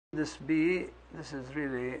this b, this is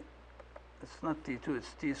really, it's not t2,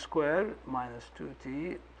 it's t squared minus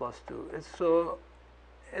 2t plus 2.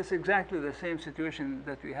 It's exactly the same situation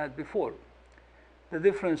that we had before. The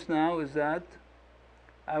difference now is that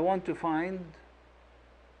I want to find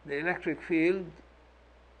the electric field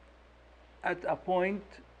at a point,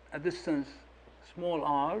 a distance small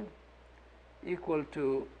r, equal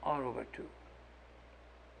to r over 2.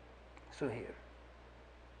 So here.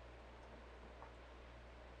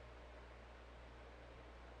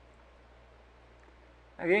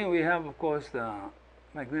 Again, we have, of course, the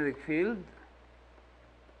magnetic field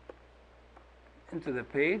into the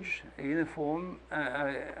page, a uniform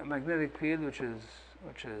a magnetic field which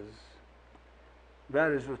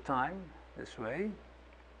varies with time this way.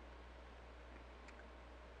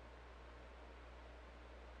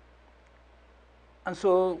 And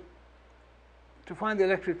so to find the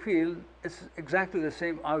electric field, it's exactly the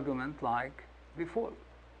same argument like before.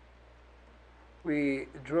 We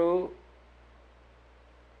draw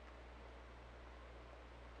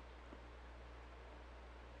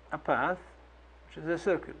a path, which is a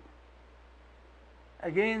circle.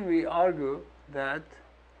 Again, we argue that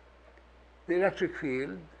the electric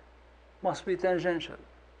field must be tangential.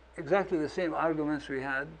 Exactly the same arguments we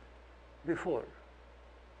had before.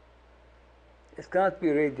 It cannot be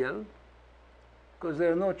radial because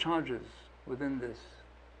there are no charges within this.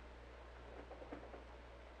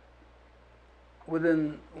 There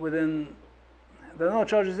are no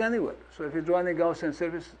charges anywhere. So if you draw any Gaussian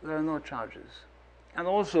surface, there are no charges. And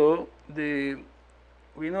also,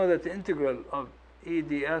 we know that the integral of E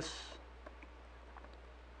ds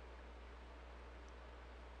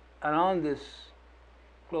around this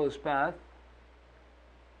closed path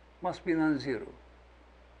must be non-zero,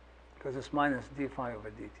 because it's minus d phi over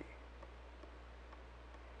dt.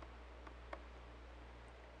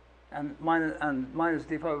 And minus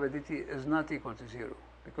d phi over dt is not equal to 0,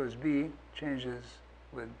 because b changes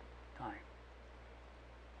with time.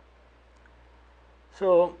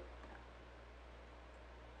 So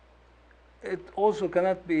it also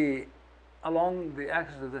cannot be along the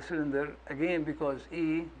axis of the cylinder, again because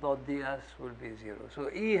E dot ds will be 0. So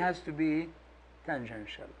E has to be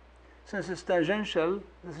tangential. Since it's tangential,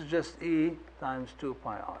 this is just E times 2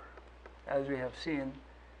 pi r, as we have seen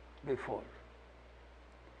before.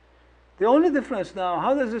 The only difference now,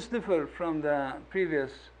 how does this differ from the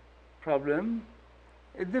previous problem?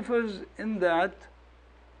 It differs in that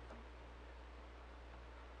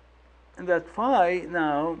phi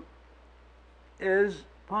now is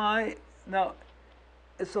pi. Now,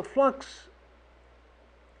 it's a flux,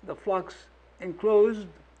 the flux enclosed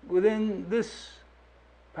within this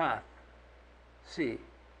path, C.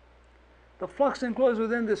 The flux enclosed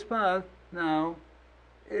within this path now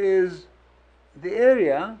is the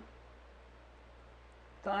area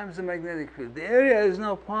times the magnetic field. The area is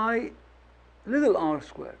now pi little r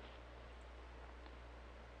squared.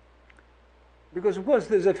 Because, of course,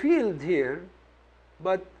 there's a field here,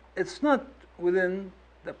 but it's not within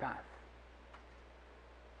the path.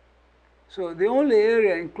 So the only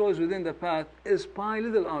area enclosed within the path is pi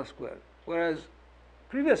little r squared. Whereas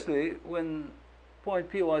previously, when point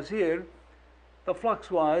P was here, the flux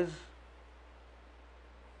was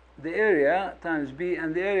the area times B,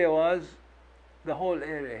 and the area was the whole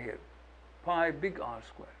area here, pi big R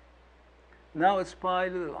squared. Now it's pi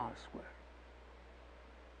little r squared.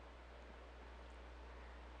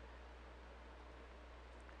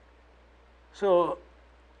 So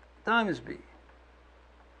times B.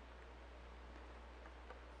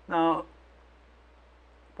 Now,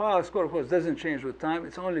 pi r squared, of course, doesn't change with time.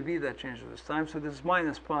 It's only B that changes with time. So this is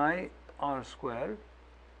minus pi r squared,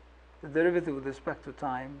 the derivative with respect to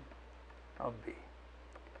time of B,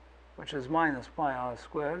 which is minus pi r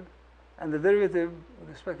squared. And the derivative with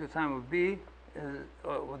respect to time of B is,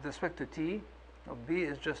 with respect to t of B,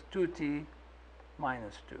 is just 2t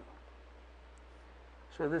minus 2.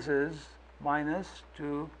 So this is minus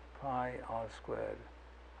 2 pi r squared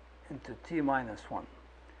into t minus 1.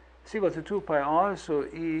 It's equal to 2 pi r, so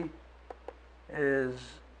E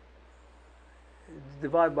is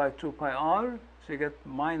divided by 2 pi r, so you get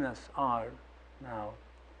minus r now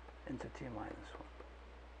into t minus 1.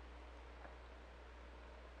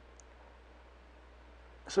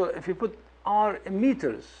 So if you put r in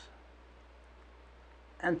meters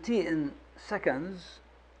and t in seconds,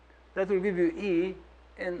 that will give you E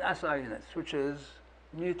in SI units, which is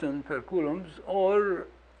Newton per coulombs or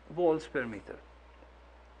volts per meter.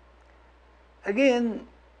 Again,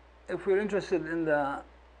 if we're interested in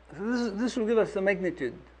this will give us the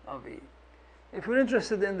magnitude of E. If we're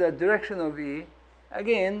interested in the direction of E,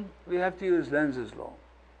 again, we have to use Lenz's law.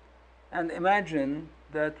 And imagine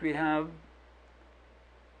that we have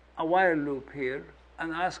a while loop here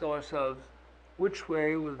and ask ourselves, which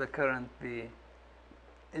way will the current be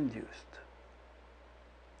induced?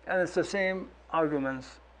 And it's the same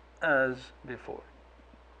arguments as before.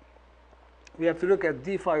 We have to look at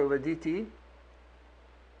d phi over dt,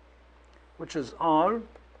 which is r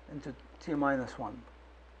into t minus 1.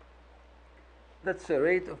 That's the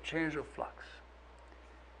rate of change of flux.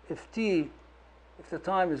 If the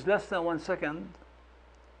time is less than 1 second,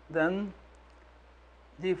 then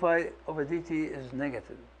d phi over dt is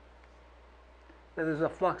negative. That is, the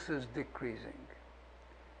flux is decreasing.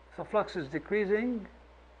 If the flux is decreasing,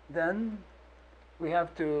 then we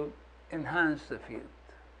have to enhance the field.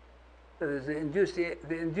 That is, the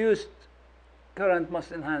induced current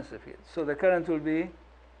must enhance the field. So the current will be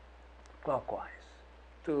clockwise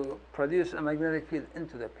to produce a magnetic field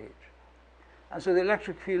into the page. And so the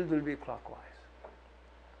electric field will be clockwise.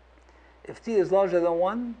 If t is larger than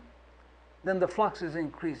 1, then the flux is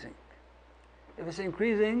increasing. If it's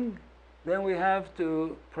increasing, then we have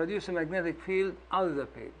to produce a magnetic field out of the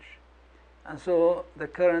page. And so the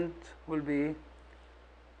current will be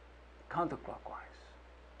counterclockwise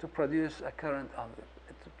to produce a current out of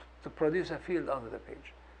to produce a field out of the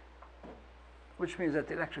page, which means that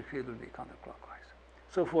the electric field will be counterclockwise.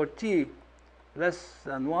 So for t less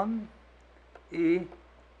than 1, E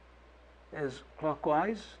is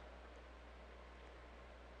clockwise,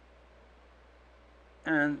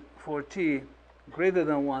 and for t greater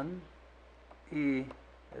than 1, E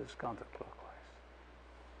is counterclockwise.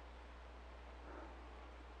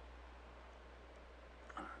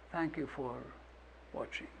 Thank you for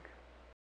watching.